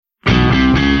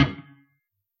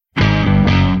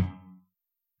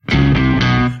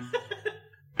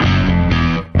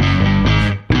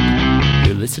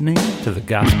to the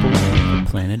gospel of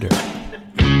planet Earth.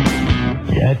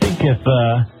 Yeah, I think if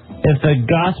the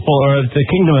gospel or if the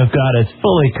kingdom of God has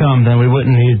fully come, then we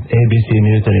wouldn't need ABC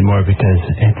News anymore because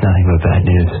it's nothing but bad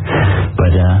news.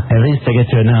 But at least I get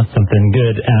to announce something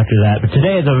good after that. But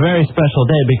today is a very special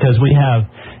day because we have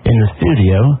in the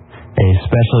studio a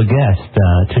special guest.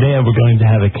 Today we're going to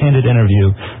have a candid interview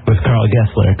with Carl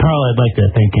Gessler. Carl, I'd like to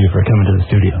thank you for coming to the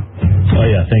studio. Oh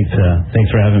yeah,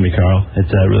 thanks for having me, Carl.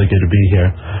 It's really good to be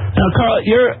here. Now, Carl,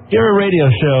 you're a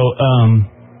radio show,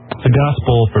 The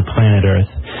Gospel for Planet Earth.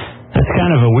 That's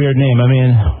kind of a weird name. I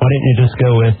mean, why didn't you just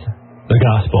go with The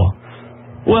Gospel?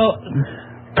 Well,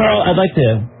 Carl, I'd like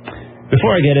to,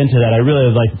 before I get into that, I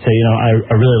really would like to say,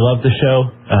 I really love the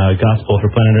show, Gospel for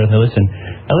Planet Earth.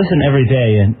 I listen every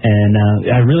day, and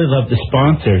I really love the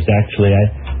sponsors. Actually,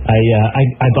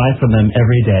 I buy from them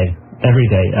every day.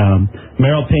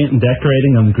 Merrill Paint and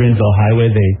Decorating on the Greensville Highway.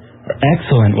 They are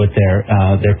excellent with their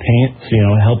paints. They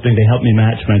help me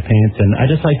match my paints, and I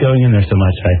just like going in there so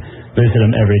much. I visit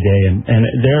them every day, and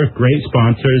they're great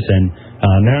sponsors. And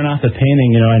Maranatha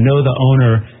Painting, I know the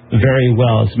owner very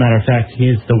well. As a matter of fact,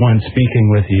 he's the one speaking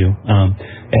with you.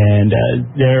 And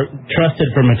they're trusted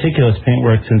for meticulous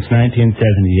paintwork since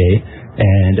 1978,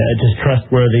 and just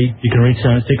trustworthy. You can reach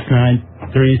them at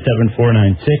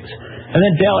 693-7496. And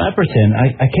then Dale Epperson,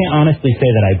 I can't honestly say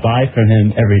that I buy from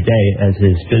him every day, as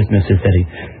his business is that he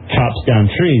chops down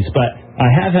trees, but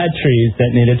I have had trees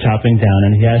that needed chopping down,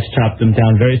 and he has chopped them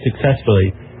down very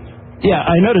successfully. Yeah,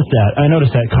 I noticed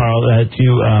that, Carl, that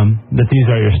you that these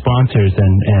are your sponsors,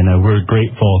 and we're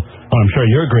grateful. Well, I'm sure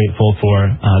you're grateful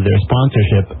for their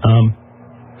sponsorship.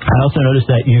 I also noticed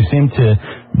that you seem to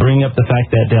bring up the fact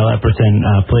that Dale Epperson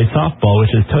plays softball,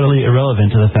 which is totally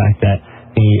irrelevant to the fact that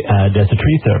he does a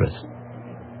tree service.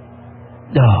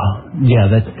 Oh, yeah,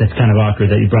 that's kind of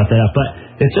awkward that you brought that up,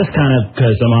 but it's just kind of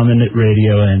because I'm on the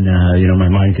radio and, my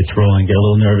mind gets rolling, get a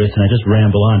little nervous, and I just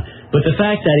ramble on. But the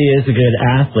fact that he is a good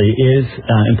athlete is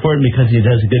important because he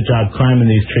does a good job climbing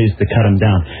these trees to cut them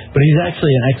down. But he's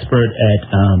actually an expert at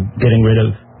getting rid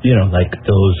of, like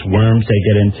those worms they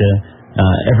get into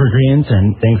evergreens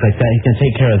and things like that. He can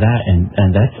take care of that,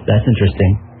 and that's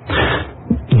interesting.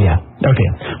 Yeah. Okay.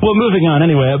 Well, moving on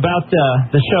anyway, about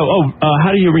the show.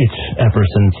 How do you reach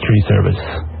Epperson's tree service?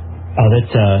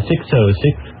 That's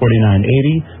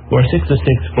 606-4980 or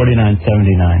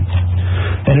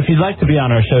 606-4979. And if you'd like to be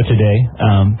on our show today,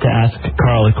 to ask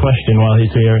Carl a question while he's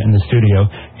here in the studio,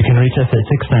 you can reach us at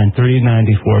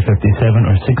 693-9457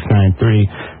 or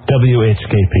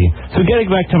 693-WHKP. So getting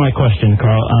back to my question,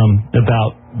 Carl,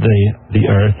 about the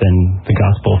earth and the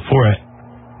gospel for it,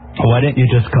 why didn't you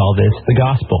just call this the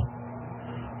gospel?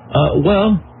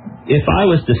 Well, if I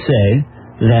was to say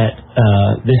that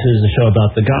this is a show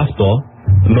about the gospel,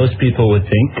 most people would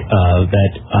think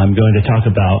that I'm going to talk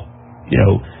about,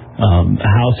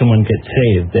 how someone gets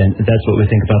saved, and that's what we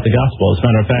think about the gospel. As a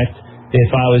matter of fact,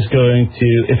 if I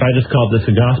just called this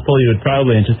a gospel, you would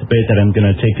probably anticipate that I'm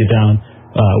going to take you down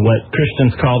what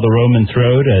Christians call the Romans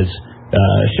Road, as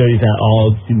show you that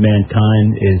all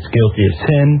mankind is guilty of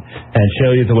sin, and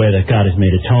show you the way that God has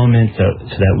made atonement so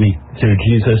that we, through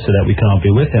Jesus, so that we can all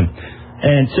be with Him.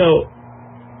 And so,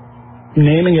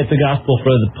 naming it the gospel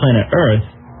for the planet Earth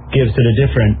gives it a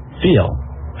different feel.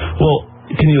 Well,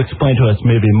 can you explain to us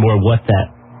maybe more what that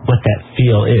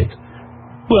feel is?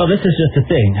 Well, this is just the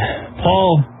thing.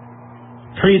 Paul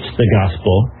preached the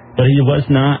gospel, but he was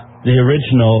not the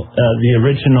original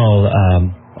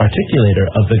articulator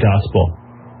of the gospel.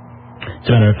 As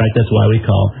a matter of fact, that's why we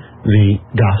call the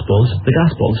Gospels. The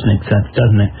Gospels make sense,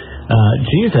 doesn't it?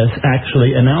 Jesus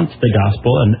actually announced the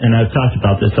gospel, and I've talked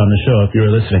about this on the show if you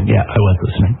were listening. Yeah, I was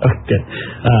listening. Okay, good.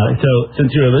 So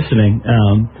since you were listening,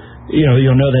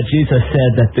 you'll know that Jesus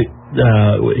said that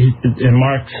in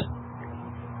Mark's,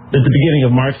 at the beginning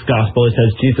of Mark's gospel, it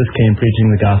says Jesus came preaching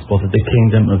the gospel, that the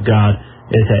kingdom of God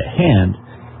is at hand.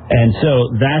 And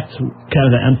so that's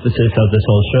kind of the emphasis of this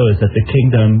whole show, is that the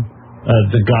kingdom of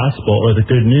the gospel, or the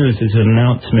good news, is an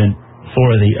announcement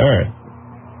for the earth.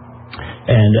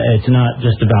 And it's not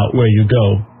just about where you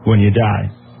go when you die.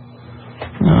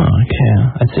 Oh, okay.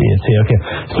 I see. Okay.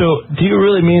 So do you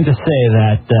really mean to say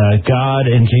that God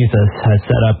in Jesus has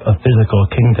set up a physical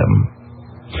kingdom?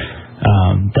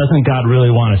 Doesn't God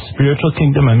really want a spiritual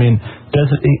kingdom? I mean,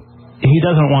 He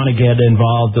doesn't want to get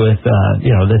involved with,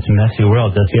 this messy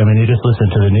world, does he? I mean, you just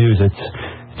listen to the news. It's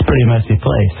a pretty messy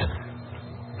place.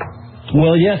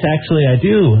 Well, yes, actually, I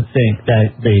do think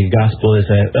that the gospel is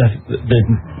the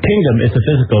kingdom is a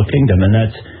physical kingdom, and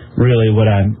that's really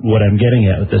what I'm getting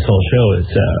at with this whole show is,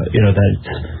 that it's,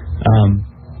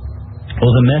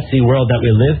 the messy world that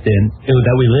we live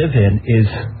in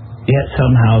is yet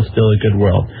somehow still a good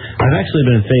world. I've actually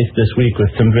been faced this week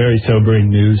with some very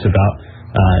sobering news about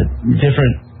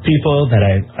different people that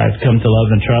I've come to love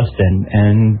and trust,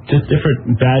 and just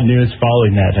different bad news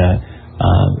following that.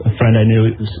 A friend I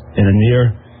knew was in a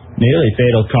nearly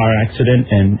fatal car accident,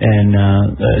 and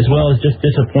as well as just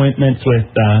disappointments with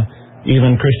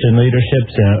even Christian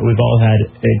leaderships. We've all had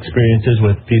experiences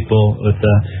with people with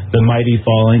the mighty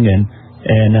falling, and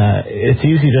it's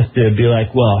easy just to be like,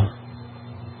 well,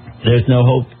 there's no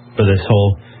hope for this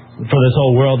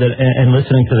whole world. And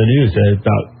listening to the news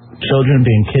about children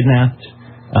being kidnapped,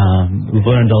 we've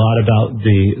learned a lot about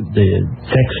the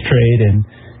sex trade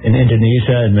in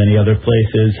Indonesia and many other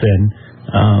places,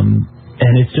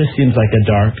 and it just seems like a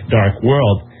dark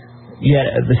world. Yet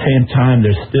at the same time,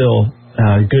 there's still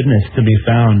goodness to be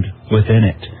found within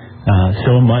it.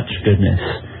 So much goodness.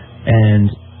 And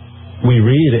we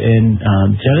read in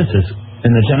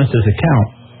the Genesis account,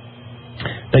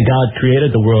 that God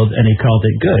created the world and He called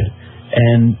it good.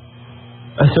 And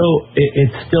so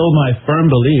it's still my firm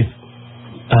belief,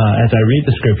 as I read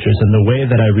the Scriptures and the way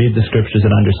that I read the Scriptures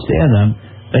and understand them,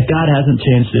 that God hasn't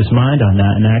changed His mind on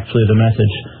that. And actually the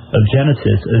message of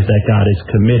Genesis is that God is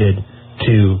committed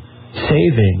to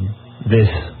saving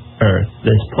this earth,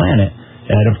 this planet.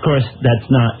 And of course, that's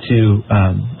not to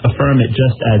affirm it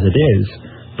just as it is,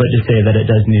 but to say that it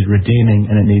does need redeeming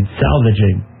and it needs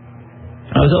salvaging.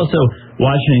 I was also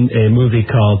watching a movie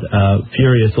called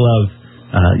Furious Love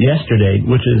yesterday,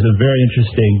 which is a very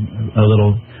interesting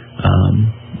little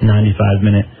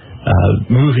 95-minute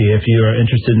movie. If you are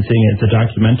interested in seeing it, it's a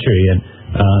documentary, and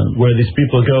where these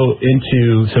people go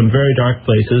into some very dark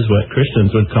places, what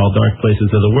Christians would call dark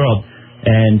places of the world,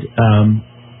 and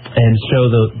show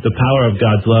the power of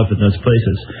God's love in those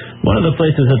places. One of the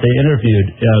places that they interviewed,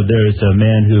 there's a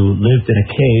man who lived in a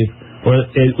cave, or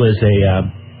it was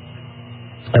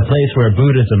a place where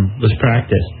Buddhism was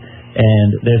practiced. And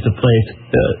there's a place,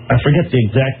 I forget the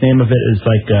exact name of it, it's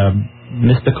like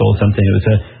mystical something. It was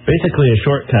basically a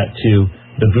shortcut to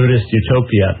the Buddhist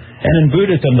utopia. And in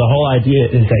Buddhism, the whole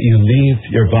idea is that you leave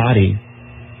your body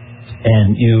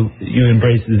and you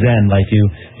embrace Zen, like you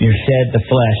shed the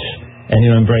flesh and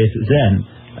you embrace Zen.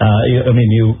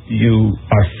 You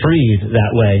are freed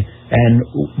that way. And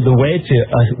the way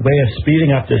of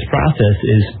speeding up this process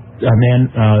is a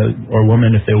man or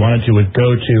woman, if they wanted to, would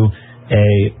go to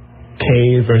a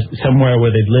cave or somewhere where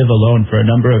they'd live alone for a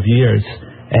number of years.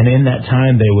 And in that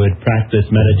time, they would practice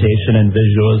meditation and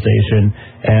visualization,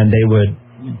 and they would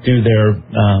do their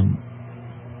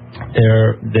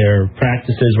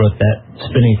practices with that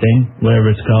spinning thing, whatever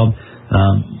it's called.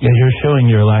 You're showing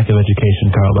your lack of education,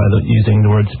 Carl, by using the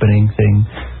word spinning thing.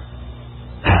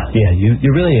 Yeah, you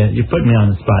really you put me on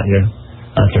the spot here.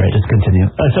 That's all right, just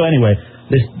continue. So anyway,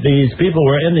 these people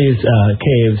were in these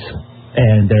caves,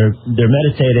 and they're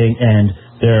meditating, and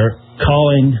they're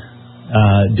calling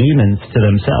demons to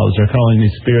themselves, or calling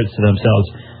these spirits to themselves,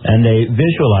 and they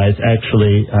visualize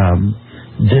actually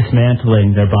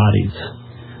dismantling their bodies,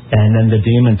 and then the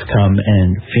demons come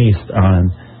and feast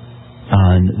on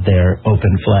their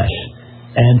open flesh.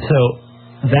 And so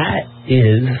that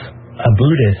is a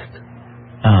Buddhist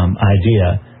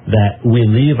idea, that we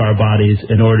leave our bodies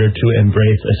in order to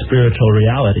embrace a spiritual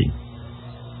reality.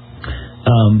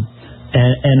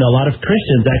 And a lot of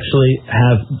Christians actually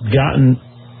have gotten,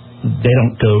 they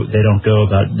don't go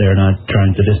about, they're not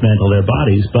trying to dismantle their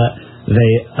bodies, but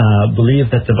they believe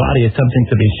that the body is something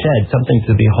to be shed, something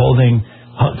to be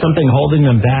something holding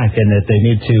them back, and that they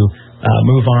need to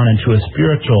move on into a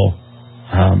spiritual,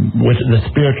 which the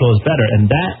spiritual is better, and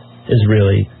that is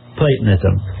really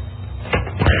Platonism.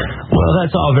 Well,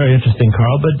 that's all very interesting,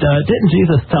 Carl, but didn't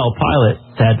Jesus tell Pilate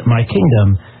that my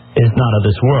kingdom is not of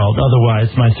this world,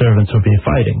 otherwise my servants would be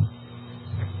fighting?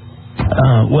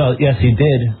 Well, yes, he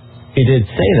did. He did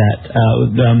say that.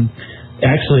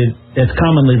 Actually, it's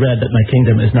commonly read that my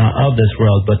kingdom is not of this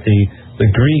world, but the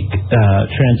Greek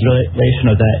translation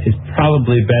of that is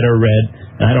probably better read.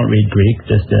 And I don't read Greek,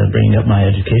 just bringing up my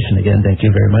education again. Thank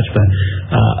you very much. But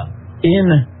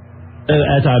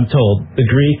as I'm told, the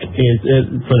Greek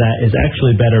for that is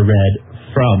actually better read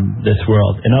from this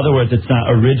world. In other words, it's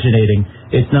not originating,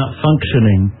 it's not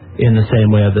functioning in the same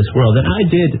way of this world. And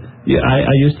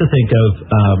I used to think of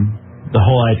the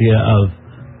whole idea of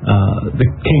the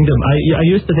kingdom. I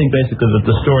used to think basically that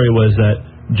the story was that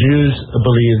Jews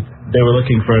believed they were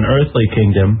looking for an earthly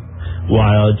kingdom,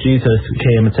 while Jesus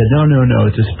came and said, no,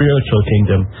 it's a spiritual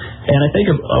kingdom. And I think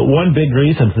one big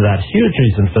reason for that, huge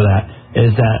reason for that,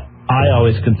 is that I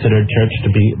always considered church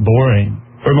to be boring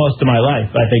for most of my life.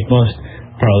 I think most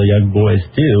probably young boys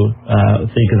do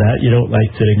think of that. You don't like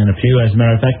sitting in a pew. As a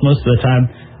matter of fact, most of the time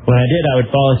when I did, I would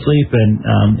fall asleep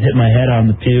and hit my head on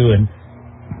the pew, and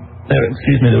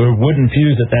there were wooden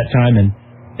pews at that time, and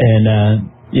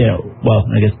well,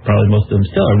 I guess probably most of them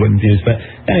still are wooden pews, but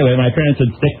anyway, my parents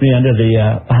would stick me under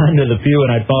the pew, and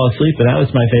I'd fall asleep, and that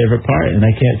was my favorite part, and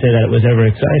I can't say that it was ever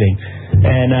exciting.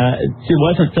 And it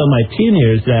wasn't until my teen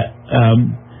years that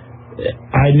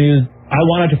I knew I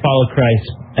wanted to follow Christ,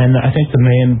 and I think the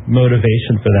main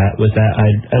motivation for that was that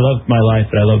I loved my life,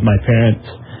 and I loved my parents,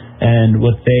 and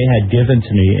what they had given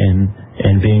to me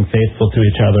in being faithful to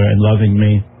each other and loving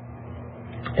me,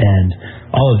 and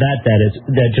all of that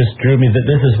just drew me that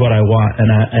this is what I want,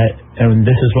 and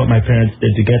this is what my parents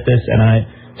did to get this, and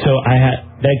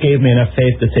that gave me enough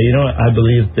faith to say, you know what, I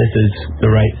believe this is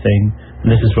the right thing, and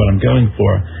this is what I'm going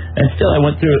for. And still, I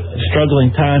went through a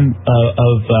struggling time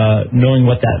of knowing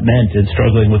what that meant and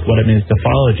struggling with what it means to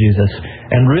follow Jesus.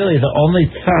 And really, the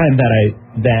only time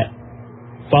that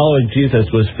following Jesus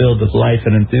was filled with life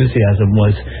and enthusiasm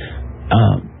was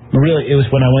really, it was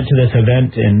when I went to this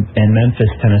event in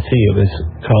Memphis, Tennessee. It was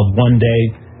called One Day,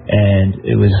 and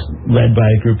it was led by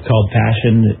a group called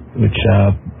Passion, which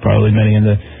probably many in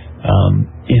the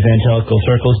evangelical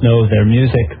circles know their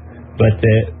music. But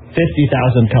the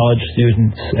 50,000 college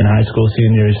students and high school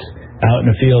seniors out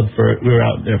in the field, we were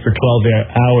out there for 12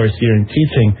 hours hearing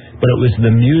teaching, but it was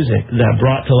the music that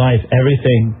brought to life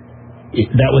everything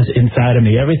that was inside of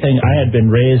me. Everything I had been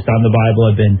raised on the Bible,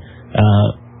 I'd been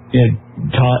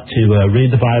taught to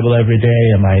read the Bible every day,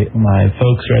 and my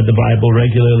folks read the Bible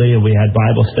regularly, and we had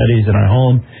Bible studies in our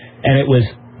home, and it was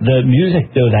the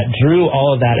music though that drew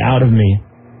all of that out of me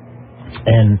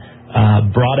and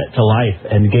brought it to life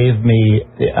and gave me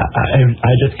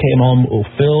I just came home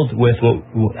filled with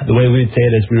the way we'd say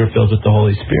it is we were filled with the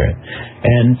Holy Spirit,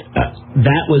 and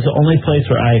that was the only place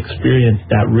where I experienced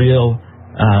that real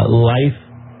life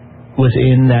was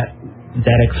in that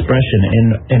expression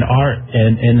in art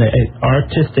and in the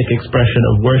artistic expression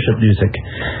of worship music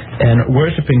and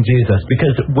worshiping Jesus,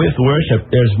 because with worship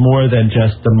there's more than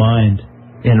just the mind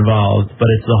involved,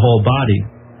 but it's the whole body.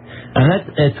 And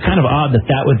it's kind of odd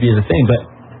that would be the thing, but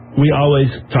we always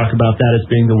talk about that as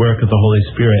being the work of the Holy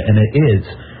Spirit, and it is.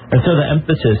 And so the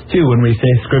emphasis too when we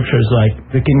say scriptures like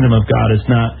the kingdom of God is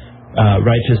not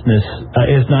righteousness,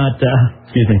 is not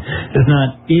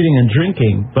eating and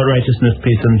drinking, but righteousness,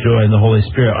 peace, and joy in the Holy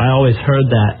Spirit. I always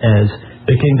heard that as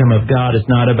the kingdom of God is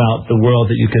not about the world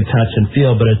that you can touch and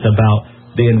feel, but it's about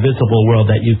the invisible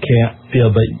world that you can't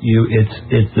feel, but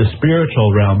it's the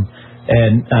spiritual realm.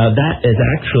 And that is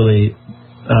actually,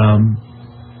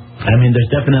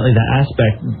 there's definitely that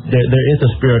aspect. There is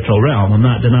a spiritual realm. I'm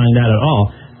not denying that at all.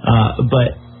 But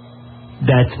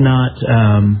that's not,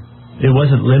 it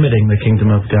wasn't limiting the kingdom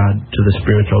of God to the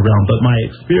spiritual realm. But my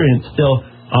experience still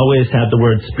always had the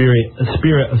word spirit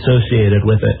associated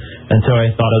with it. And so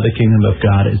I thought of the kingdom of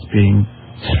God as being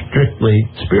strictly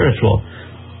spiritual.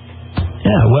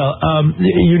 Yeah, well,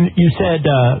 you said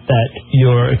that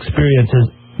your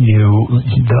experiences,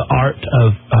 the art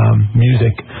of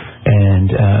music and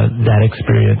that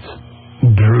experience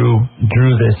drew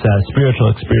this spiritual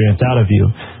experience out of you.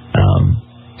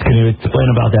 Can you explain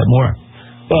about that more?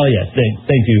 Well, yes,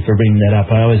 thank you for bringing that up.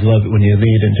 I always love it when you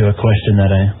lead into a question that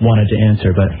I wanted to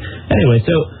answer. But anyway,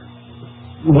 so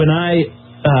when I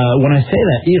say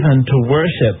that, even to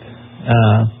worship,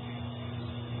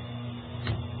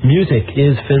 music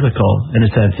is physical in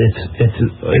a sense.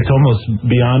 It's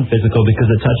almost beyond physical because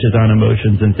it touches on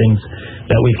emotions and things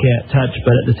that we can't touch.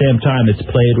 But at the same time, it's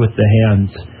played with the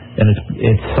hands and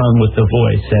it's sung with the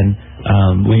voice.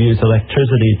 And we use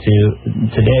electricity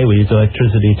today we use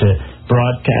electricity to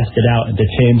broadcast it out and to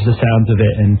change the sounds of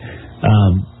it. And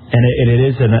it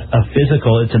is a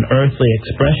physical, it's an earthly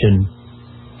expression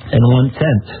in one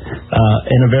sense,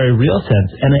 in a very real sense.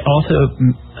 And it also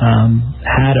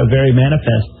had a very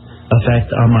manifest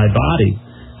effect on my body.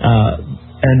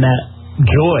 And that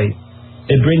joy,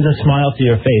 it brings a smile to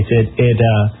your face. It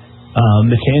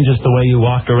changes the way you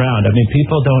walk around. I mean,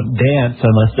 people don't dance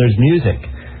unless there's music.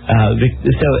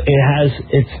 So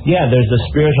there's a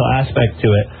spiritual aspect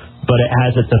to it, but it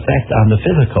has its effect on the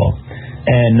physical.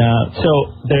 And so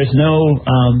there's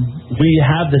we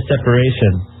have the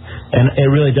separation, and it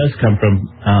really does come from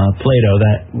Plato,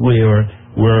 that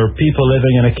we're people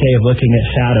living in a cave looking at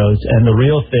shadows, and the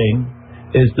real thing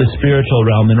is the spiritual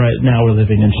realm, and right now we're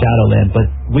living in Shadowland, but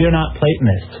we are not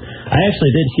Platonists. I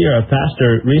actually did hear a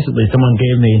pastor recently, someone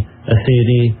gave me a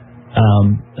CD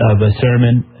of a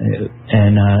sermon,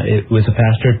 and it was a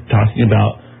pastor talking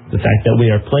about the fact that we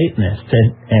are Platonists,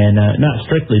 and not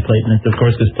strictly Platonists, of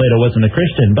course, because Plato wasn't a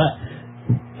Christian, but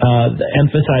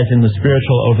emphasizing the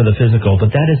spiritual over the physical.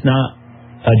 But that is not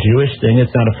a Jewish thing.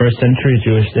 It's not a first century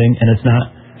Jewish thing, and it's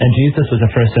not. And Jesus was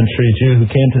a first century Jew who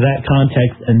came to that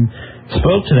context and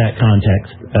spoke to that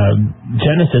context.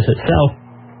 Genesis itself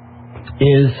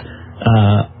is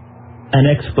an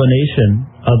explanation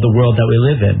of the world that we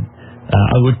live in.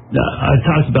 I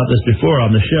talked about this before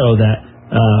on the show that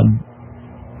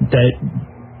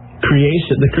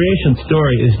the creation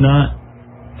story is not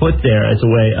put there as a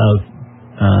way of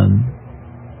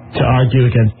to argue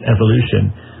against evolution.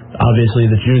 Obviously,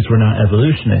 the Jews were not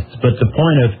evolutionists, but the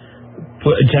point of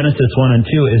Genesis 1 and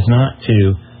 2 is not to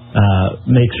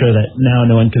make sure that now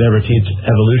no one could ever teach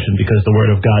evolution because the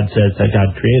Word of God says that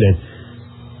God created.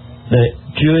 The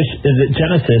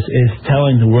Genesis is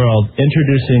telling the world,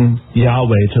 introducing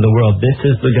Yahweh to the world. This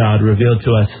is the God revealed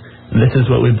to us, and this is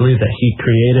what we believe, that He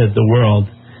created the world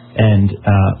and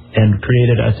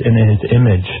created us in His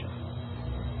image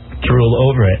to rule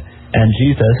over it. And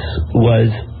Jesus was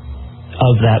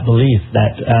of that belief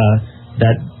that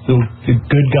the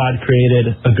good God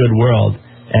created a good world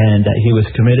and that He was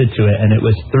committed to it, and it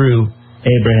was through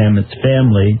Abraham's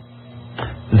family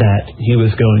that He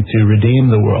was going to redeem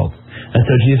the world. And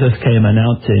so Jesus came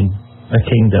announcing a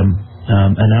kingdom,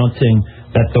 announcing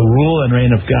that the rule and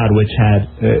reign of God,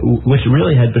 which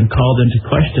really had been called into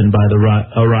question by the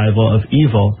arrival of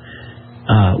evil,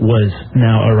 was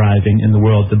now arriving in the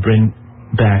world to bring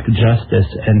back justice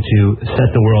and to set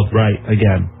the world right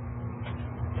again.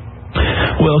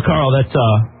 Well, Carl, that's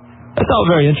all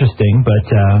very interesting, but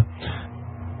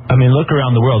I mean, look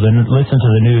around the world and listen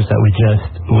to the news that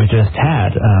we just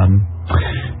had.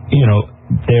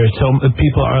 There's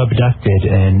people are abducted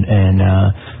and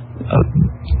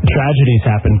tragedies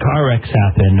happen, car wrecks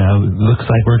happen. Looks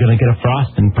like we're going to get a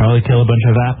frost and probably kill a bunch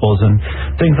of apples and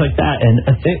things like that. And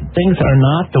things are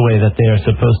not the way that they are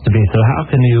supposed to be. So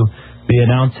how can you be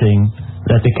announcing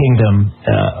that the kingdom?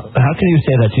 How can you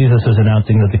say that Jesus is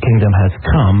announcing that the kingdom has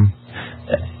come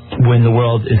when the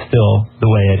world is still the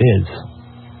way it is?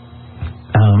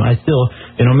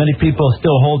 Many people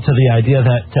still hold to the idea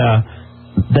that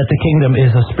the kingdom is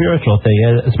a spiritual thing.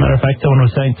 As a matter of fact, someone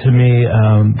was saying to me,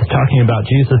 talking about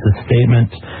Jesus'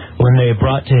 statement when they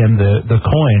brought to him the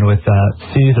coin with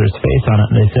Caesar's face on it,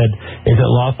 and they said, is it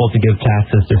lawful to give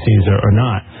taxes to Caesar or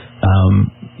not?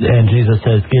 And Jesus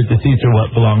says, give to Caesar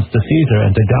what belongs to Caesar,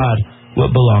 and to God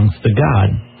what belongs to God.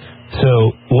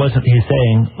 So wasn't he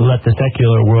saying, let the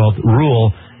secular world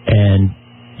rule, and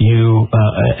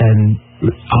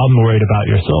I'm worried about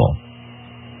your soul?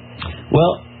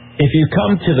 Well, if you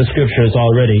come to the scriptures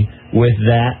already with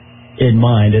that in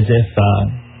mind, if you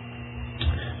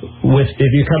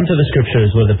come to the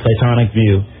scriptures with a Platonic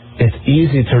view, it's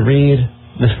easy to read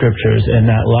the scriptures in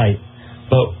that light.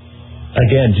 But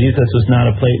again, Jesus was not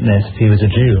a Platonist; he was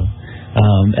a Jew,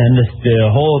 and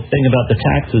the whole thing about the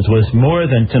taxes was more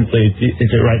than simply is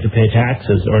it right to pay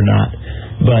taxes or not,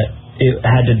 but it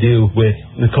had to do with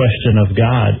the question of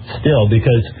God still,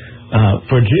 because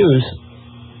for Jews,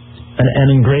 an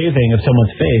engraving of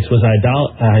someone's face was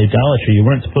idolatry. You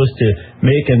weren't supposed to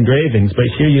make engravings, but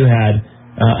here you had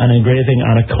an engraving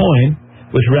on a coin,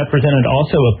 which represented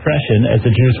also oppression, as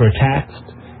the Jews were taxed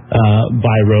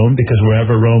by Rome, because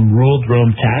wherever Rome ruled,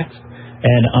 Rome taxed.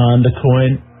 And on the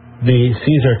coin, the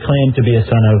Caesar claimed to be a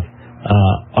son of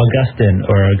Augustine,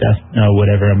 or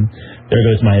whatever. There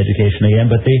goes my education again.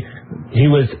 But he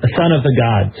was a son of the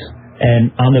gods.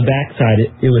 And on the backside,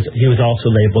 he was also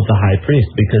labeled the high priest,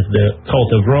 because the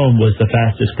cult of Rome was the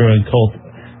fastest growing cult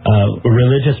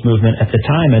religious movement at the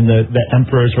time, and the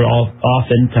emperors were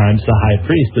oftentimes the high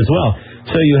priest as well.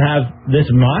 So you have this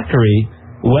mockery,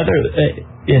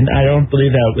 and I don't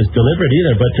believe that it was deliberate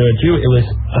either, but to a Jew it was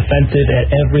offensive at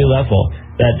every level,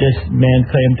 that this man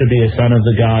claimed to be a son of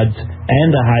the gods and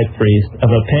a high priest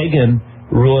of a pagan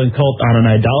ruling cult on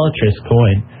an idolatrous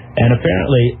coin. And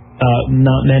apparently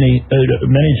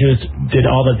many Jews did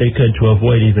all that they could to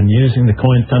avoid even using the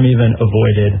coin. Some even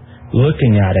avoided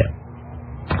looking at it.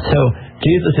 So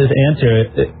Jesus'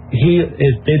 answer,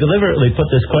 they deliberately put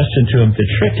this question to him to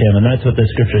trick him, and that's what the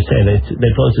scriptures say.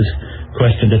 They posed this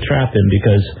question to trap him,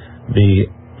 because the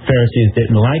Pharisees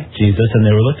didn't like Jesus and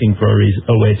they were looking for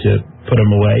a way to put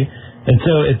him away. And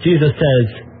so if Jesus says,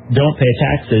 don't pay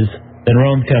taxes, then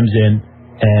Rome comes in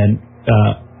and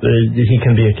he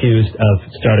can be accused of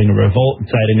starting a revolt,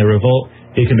 inciting a revolt.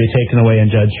 He can be taken away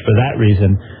and judged for that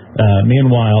reason.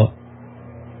 Meanwhile,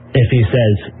 if he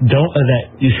says, that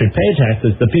you should pay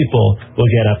taxes, the people will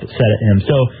get upset at him.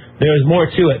 So there is more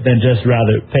to it than just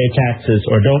rather pay taxes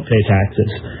or don't pay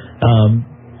taxes.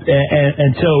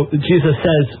 And so Jesus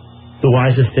says the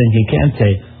wisest thing he can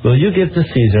say, well, you give to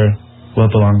Caesar what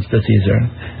belongs to Caesar,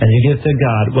 and you give to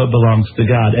God what belongs to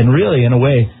God. And really, in a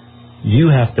way, you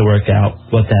have to work out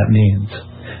what that means.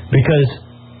 Because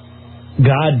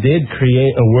God did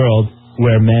create a world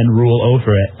where men rule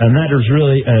over it. And that is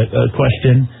really a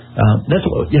question. That's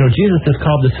what, Jesus is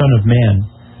called the Son of Man.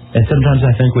 And sometimes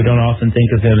I think we don't often think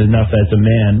of him enough as a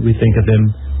man. We think of him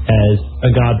as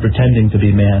a God pretending to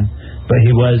be man. But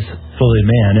he was fully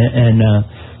man.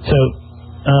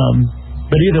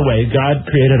 But either way, God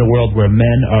created a world where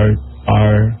men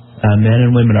men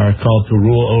and women are called to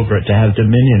rule over it, to have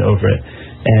dominion over it.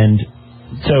 And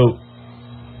so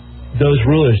those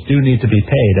rulers do need to be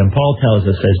paid. And Paul tells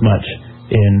us as much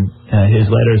in his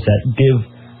letters that give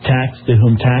tax to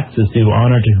whom tax is due,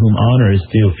 honor to whom honor is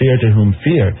due, fear to whom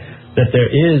fear. That there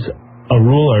is a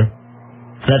ruler,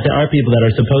 that there are people that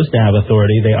are supposed to have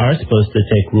authority, they are supposed to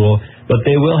take rule, but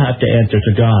they will have to answer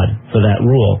to God for that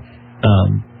rule.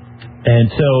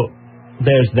 And so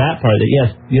there's that part that,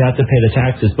 yes, you have to pay the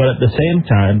taxes, but at the same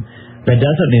time, that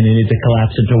doesn't mean you need to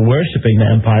collapse into worshiping the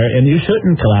empire, and you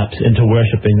shouldn't collapse into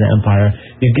worshiping the empire.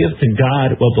 You give to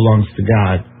God what belongs to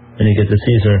God, and you give to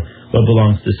Caesar what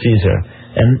belongs to Caesar.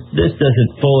 And this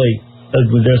doesn't fully,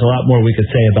 there's a lot more we could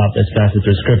say about this passage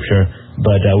of Scripture,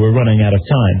 but we're running out of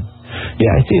time.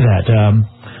 Yeah, I see that.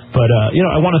 But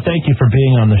I want to thank you for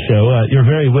being on the show. You're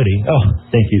very witty. Oh,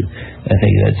 thank you. I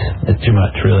think that's too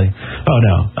much, really. Oh,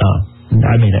 no.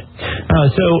 I mean it.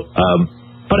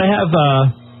 But I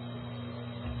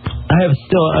have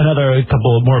still another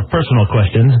couple more personal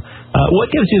questions.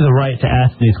 What gives you the right to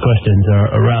ask these questions,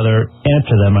 or rather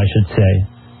answer them, I should say?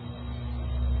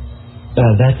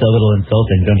 That's a little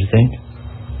insulting, don't you think?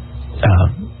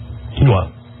 Well,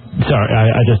 sorry,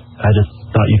 I just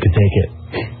thought you could take it.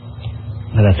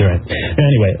 That's all right.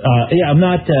 Anyway, I'm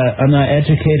not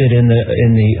educated in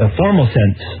the formal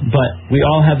sense, but we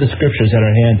all have the Scriptures at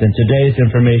our hands, and today's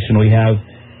information we have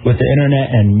with the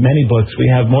internet and many books, we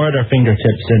have more at our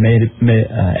fingertips than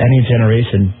any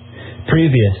generation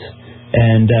previous.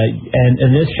 And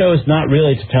this show is not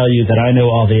really to tell you that I know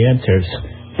all the answers,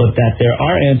 but that there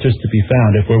are answers to be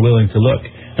found if we're willing to look.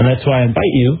 And that's why I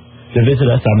invite you to visit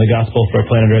us on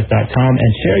thegospelforplanetearth.com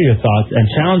and share your thoughts and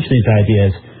challenge these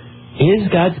ideas. Is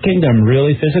God's kingdom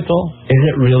really physical? Is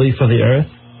it really for the earth?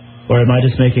 Or am I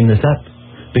just making this up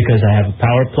because I have a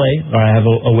power play, or I have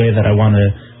a way that I want to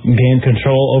gain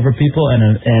control over people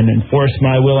and enforce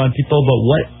my will on people?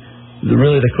 But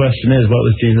really the question is, what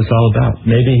was Jesus all about?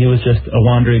 Maybe he was just a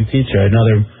wandering teacher,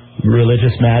 another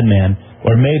religious madman.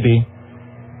 Or maybe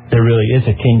there really is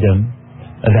a kingdom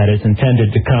that is intended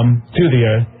to come to the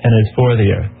earth and is for the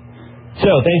earth. So,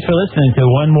 thanks for listening to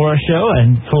one more show,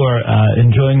 and for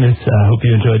enjoying this. Hope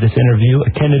you enjoyed this interview,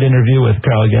 a candid interview with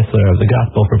Carl Gessler of The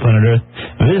Gospel for Planet Earth.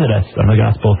 Visit us on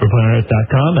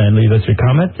thegospelforplanetearth.com and leave us your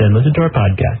comments and listen to our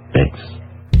podcast. Thanks.